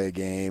there and play a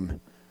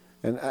game.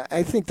 And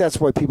I think that's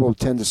why people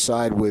tend to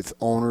side with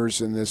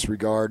owners in this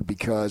regard,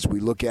 because we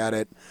look at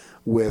it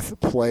with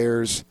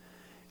players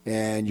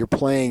and you're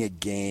playing a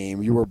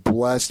game. You were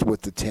blessed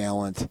with the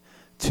talent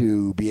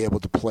to be able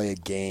to play a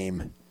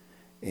game.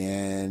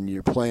 And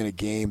you're playing a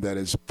game that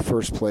is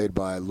first played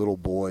by little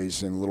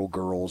boys and little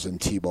girls in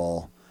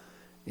T-ball.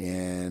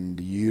 And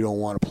you don't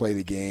want to play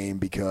the game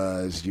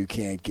because you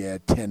can't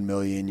get $10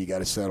 million. You got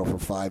to settle for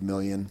 $5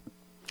 million.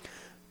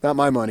 Not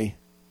my money.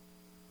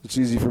 It's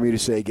easy for me to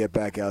say get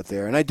back out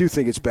there. And I do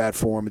think it's bad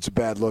form. It's a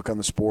bad look on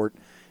the sport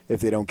if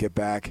they don't get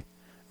back.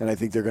 And I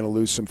think they're going to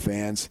lose some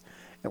fans.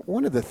 And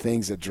one of the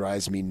things that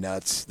drives me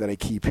nuts that I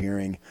keep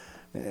hearing,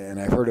 and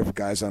I've heard of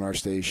guys on our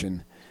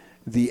station,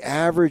 the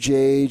average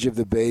age of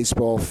the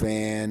baseball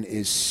fan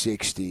is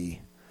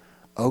 60.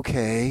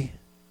 Okay.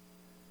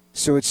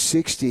 So it's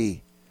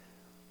 60.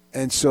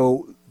 And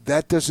so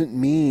that doesn't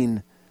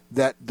mean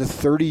that the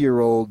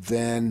 30-year-old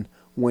then,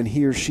 when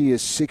he or she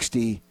is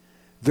 60,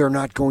 they're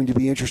not going to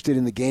be interested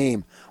in the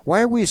game.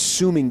 Why are we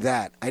assuming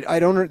that? I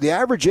don't. The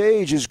average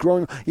age is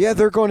growing. Yeah,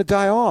 they're going to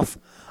die off.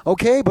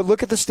 Okay, but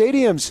look at the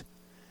stadiums.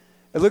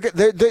 Look at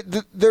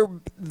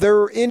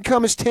their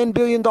income is $10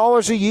 billion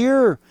a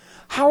year.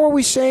 How are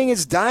we saying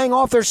it's dying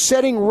off? They're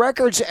setting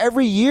records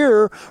every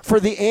year for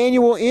the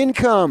annual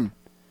income.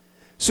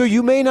 So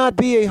you may not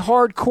be a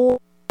hardcore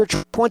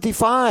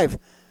 25,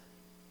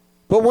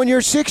 but when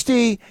you're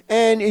 60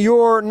 and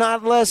you're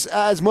not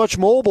as much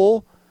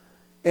mobile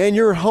and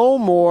you're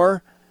home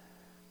more,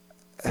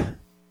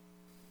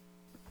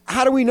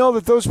 how do we know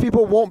that those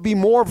people won't be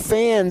more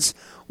fans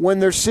when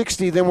they're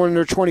 60 than when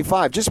they're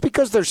 25? Just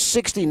because they're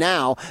 60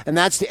 now, and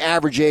that's the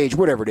average age,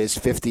 whatever it is,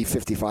 50,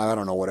 55, I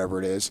don't know, whatever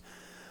it is.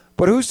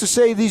 But who's to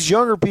say these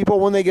younger people,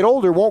 when they get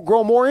older, won't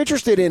grow more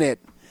interested in it?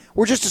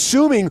 We're just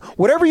assuming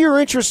whatever your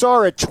interests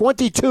are at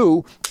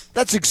 22,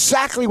 that's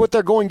exactly what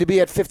they're going to be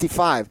at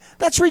 55.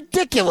 That's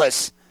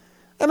ridiculous.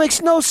 That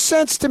makes no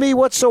sense to me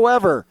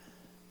whatsoever.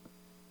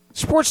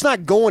 Sport's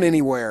not going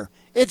anywhere.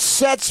 It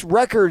sets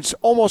records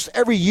almost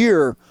every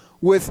year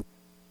with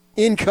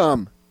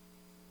income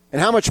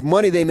and how much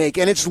money they make,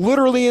 and it's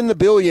literally in the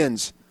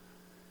billions.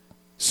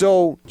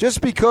 So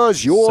just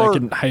because you're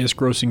second highest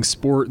grossing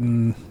sport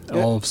in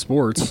all of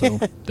sports, so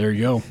there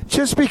you go.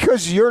 Just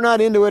because you're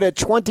not into it at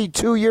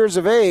 22 years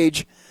of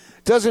age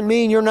doesn't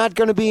mean you're not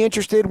going to be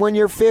interested when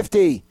you're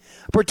 50,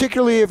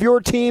 particularly if your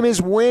team is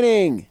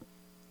winning.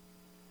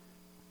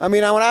 I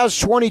mean, when I was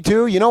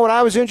 22, you know what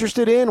I was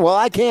interested in? Well,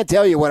 I can't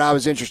tell you what I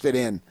was interested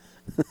in.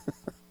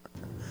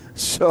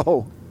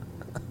 So,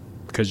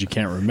 because you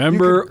can't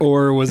remember,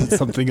 or was it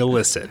something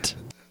illicit?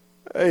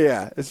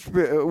 Yeah,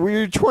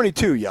 we're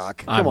 22,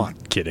 Yak. Come on.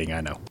 I'm kidding.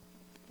 I know.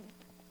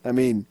 I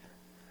mean,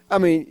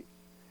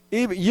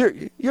 even you're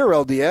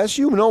LDS.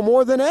 You know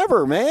more than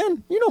ever,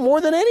 man. You know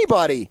more than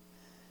anybody.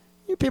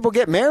 You people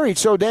get married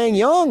so dang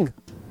young.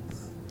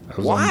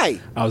 Why?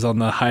 I was on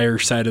the higher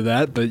side of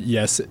that, but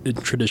yes,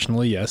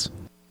 traditionally, yes.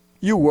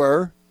 You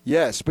were,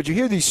 yes. But you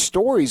hear these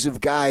stories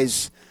of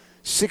guys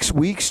 6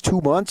 weeks,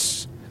 2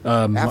 months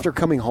after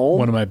coming home.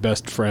 One of my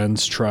best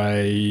friends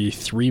try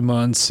 3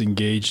 months,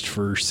 engaged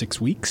for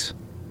 6 weeks.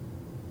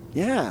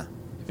 Yeah.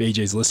 If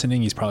AJ's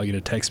listening, he's probably going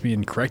to text me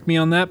and correct me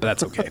on that, but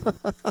that's okay.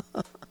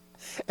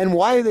 And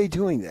why are they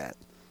doing that?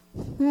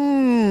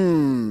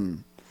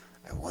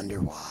 I wonder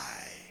why.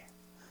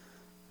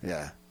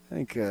 Yeah, I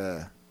think,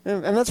 and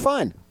that's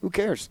fine. Who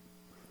cares?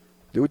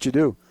 Do what you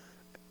do.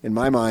 In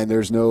my mind,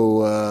 there's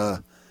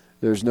no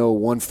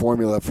one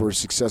formula for a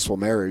successful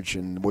marriage,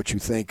 and what you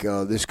think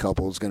this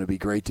couple is going to be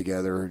great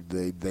together,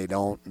 they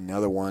don't, and the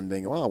other one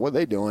think, well, what are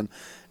they doing?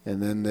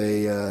 And then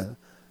they are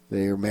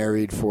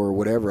married for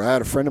whatever. I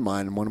had a friend of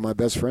mine, one of my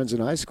best friends in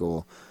high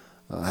school,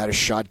 had a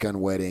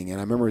shotgun wedding,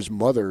 and I remember his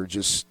mother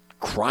just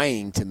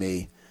crying to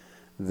me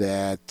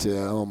that,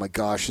 oh my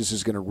gosh, this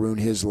is going to ruin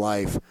his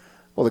life.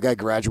 Well, the guy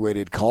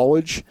graduated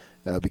college,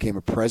 became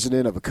a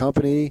president of a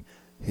company.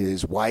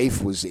 His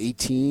wife was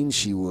 18.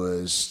 She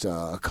was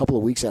a couple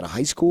of weeks out of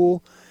high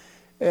school.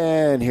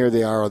 And here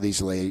they are all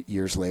these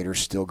years later,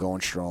 still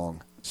going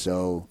strong.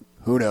 So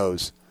who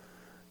knows?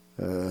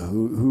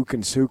 Who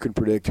can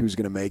predict who's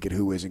going to make it,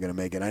 who isn't going to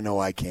make it? I know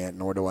I can't,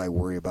 nor do I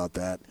worry about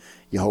that.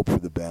 You hope for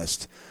the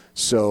best.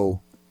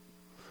 So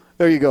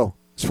there you go.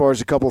 As far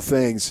as a couple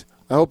things,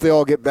 I hope they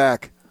all get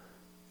back.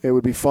 It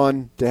would be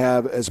fun to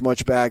have as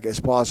much back as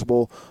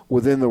possible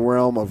within the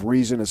realm of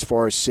reason as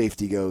far as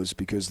safety goes,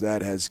 because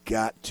that has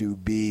got to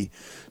be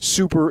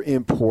super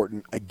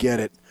important. I get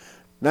it.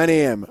 9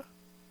 a.m.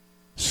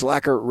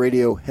 Slacker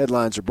Radio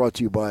headlines are brought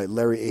to you by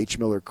Larry H.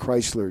 Miller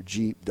Chrysler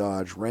Jeep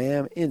Dodge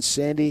Ram in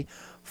Sandy.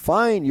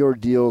 Find your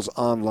deals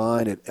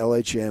online at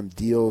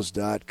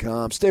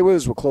LHMdeals.com. Stay with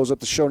us. We'll close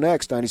up the show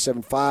next.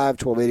 97.5,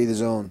 1280 The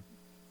Zone.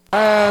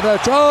 And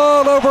that's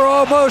all over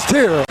almost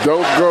here.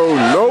 Don't go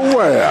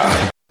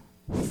nowhere.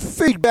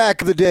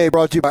 Feedback of the day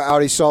brought to you by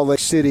Audi Salt Lake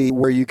City,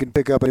 where you can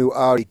pick up a new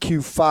Audi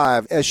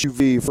Q5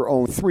 SUV for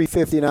only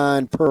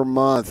 $359 per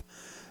month.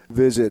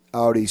 Visit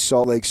Audi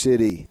Salt Lake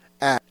City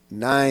at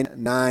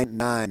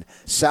 999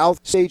 South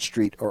State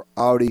Street or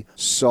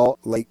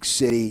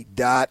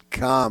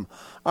AudiSaltLakeCity.com.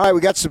 All right,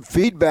 we got some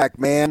feedback,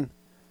 man.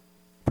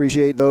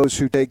 Appreciate those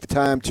who take the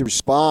time to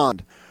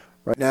respond.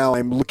 Right now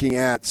I'm looking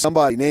at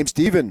somebody named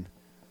Steven.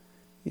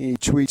 He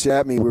tweets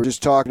at me. We were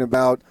just talking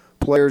about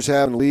players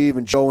having to leave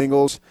and Joe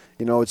Ingles.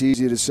 You know, it's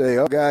easy to say,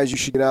 oh, guys, you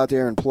should get out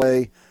there and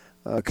play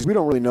because we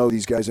don't really know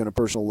these guys on a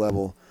personal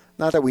level.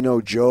 Not that we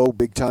know Joe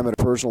big time at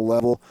a personal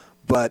level,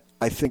 but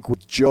I think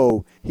with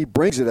Joe, he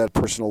brings it at a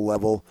personal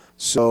level,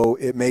 so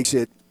it makes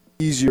it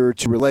easier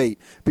to relate.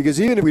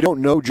 Because even if we don't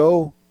know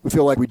Joe, we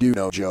feel like we do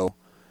know Joe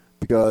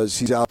because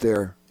he's out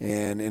there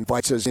and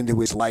invites us into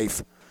his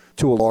life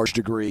to a large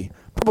degree,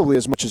 probably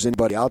as much as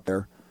anybody out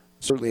there,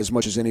 certainly as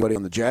much as anybody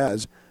on the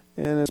Jazz,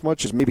 and as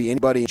much as maybe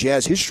anybody in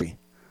Jazz history.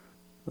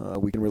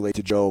 We can relate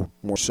to Joe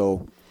more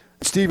so.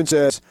 Steven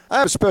says, I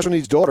have a special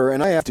needs daughter,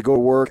 and I have to go to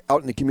work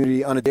out in the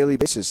community on a daily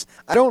basis.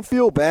 I don't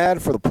feel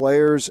bad for the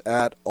players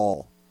at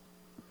all.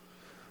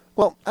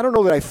 Well, I don't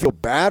know that I feel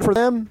bad for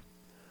them,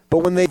 but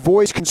when they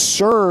voice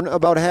concern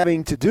about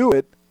having to do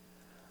it,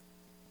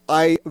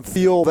 I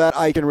feel that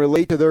I can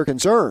relate to their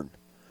concern.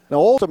 Now,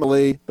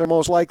 ultimately, they're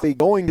most likely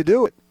going to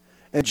do it,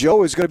 and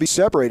Joe is going to be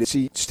separated.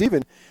 See,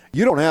 Steven,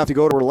 you don't have to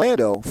go to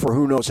Orlando for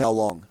who knows how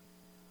long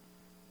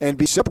and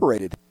be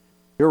separated.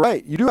 You're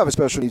right. You do have a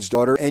special needs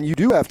daughter, and you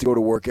do have to go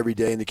to work every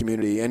day in the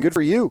community, and good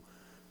for you.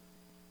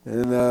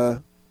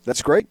 And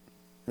that's great.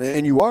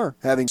 And you are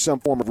having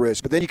some form of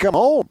risk. But then you come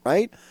home,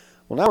 right?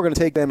 Well, now we're going to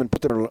take them and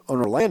put them in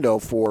Orlando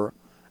for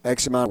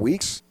X amount of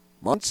weeks,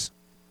 months.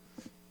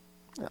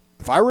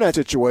 If I were in that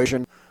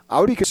situation, I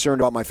would be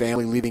concerned about my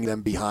family leaving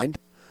them behind.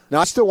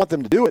 Now, I still want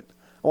them to do it.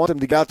 I want them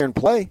to get out there and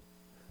play.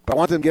 But I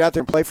want them to get out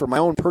there and play for my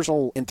own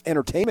personal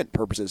entertainment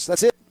purposes.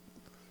 That's it.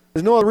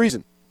 There's no other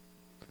reason.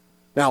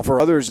 Now,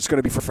 for others, it's going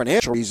to be for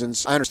financial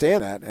reasons. I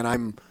understand that, and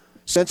I'm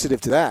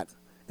sensitive to that.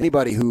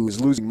 Anybody who is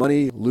losing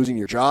money, losing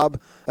your job,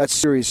 that's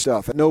serious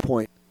stuff. At no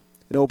point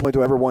do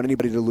I ever want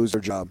anybody to lose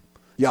their job.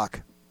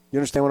 Yuck. You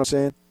understand what I'm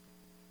saying?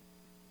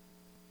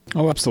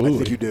 Oh, absolutely. I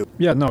think you do.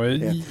 Yeah, no.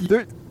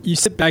 You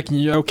sit back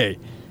and okay,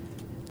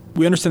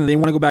 we understand that they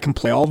want to go back and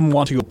play. All of them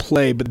want to go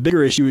play, but the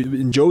bigger issue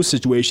in Joe's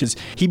situation is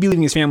he'd be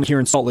leaving his family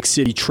here in Salt Lake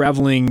City,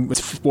 traveling,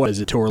 what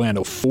is it, to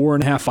Orlando,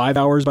 4.5, 5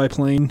 hours by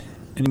plane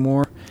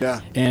anymore?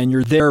 Yeah. And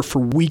you're there for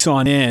weeks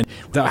on end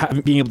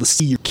without being able to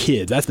see your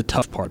kids. That's the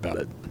tough part about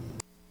it.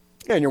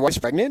 Yeah, and your wife's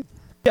pregnant?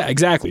 Yeah,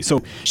 exactly.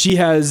 So she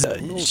has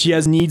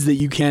needs that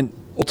you can't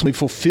ultimately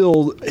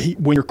fulfill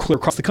when you're clear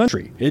across the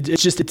country.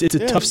 It's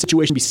a tough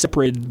situation to be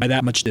separated by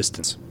that much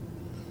distance.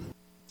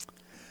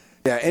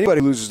 Yeah, anybody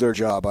who loses their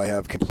job, I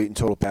have complete and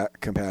total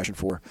compassion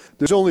for.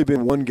 There's only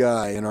been one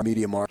guy in our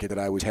media market that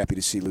I was happy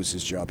to see lose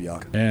his job,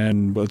 Yak.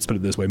 And let's put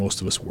it this way, most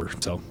of us were,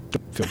 so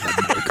don't feel bad.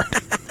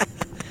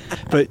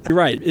 But you're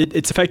right,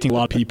 it's affecting a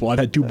lot of people. I've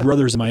had two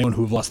brothers of my own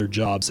who have lost their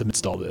jobs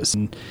amidst all this,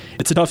 and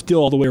it's a tough deal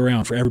all the way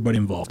around for everybody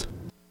involved.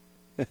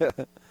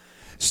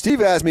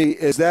 Steve asked me,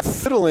 is that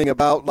fiddling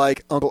about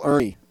like Uncle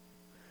Ernie?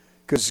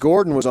 Because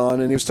Gordon was on,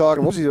 and he was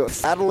talking, what was he doing,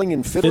 faddling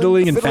and fiddling?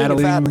 Fiddling and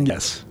faddling,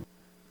 yes.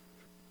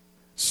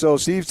 So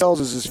Steve tells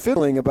us it's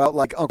fiddling about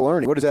like Uncle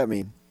Ernie. What does that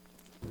mean?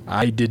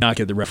 I did not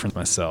get the reference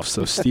myself.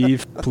 So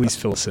Steve, please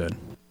fill us in.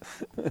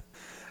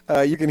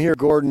 You can hear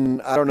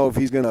Gordon, I don't know if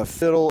he's going to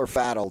fiddle or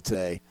faddle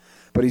today,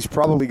 but he's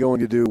probably going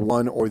to do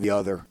one or the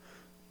other.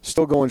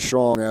 Still going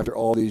strong after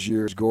all these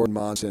years. Gordon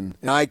Monson,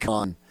 an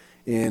icon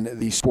in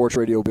the sports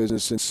radio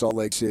business in Salt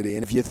Lake City.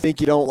 And if you think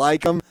you don't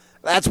like him,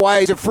 that's why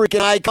he's a freaking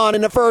icon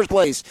in the first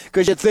place,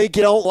 because you think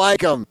you don't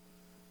like him.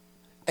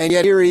 And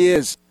yet here he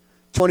is.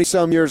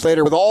 20-some years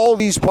later with all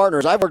these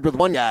partners. I've worked with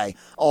one guy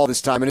all this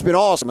time, and it's been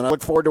awesome, and I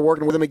look forward to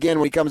working with him again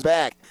when he comes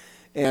back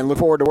and look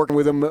forward to working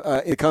with him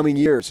in the coming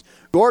years.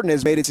 Gordon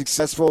has made it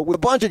successful with a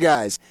bunch of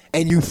guys,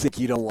 and you think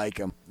you don't like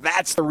him.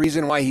 That's the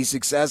reason why he's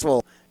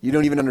successful. You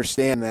don't even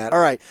understand that.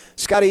 All right,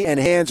 Scotty and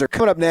Hans are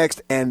coming up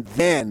next, and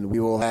then we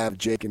will have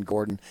Jake and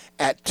Gordon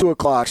at 2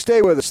 o'clock.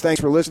 Stay with us.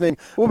 Thanks for listening.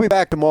 We'll be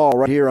back tomorrow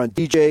right here on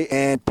DJ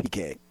and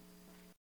PK.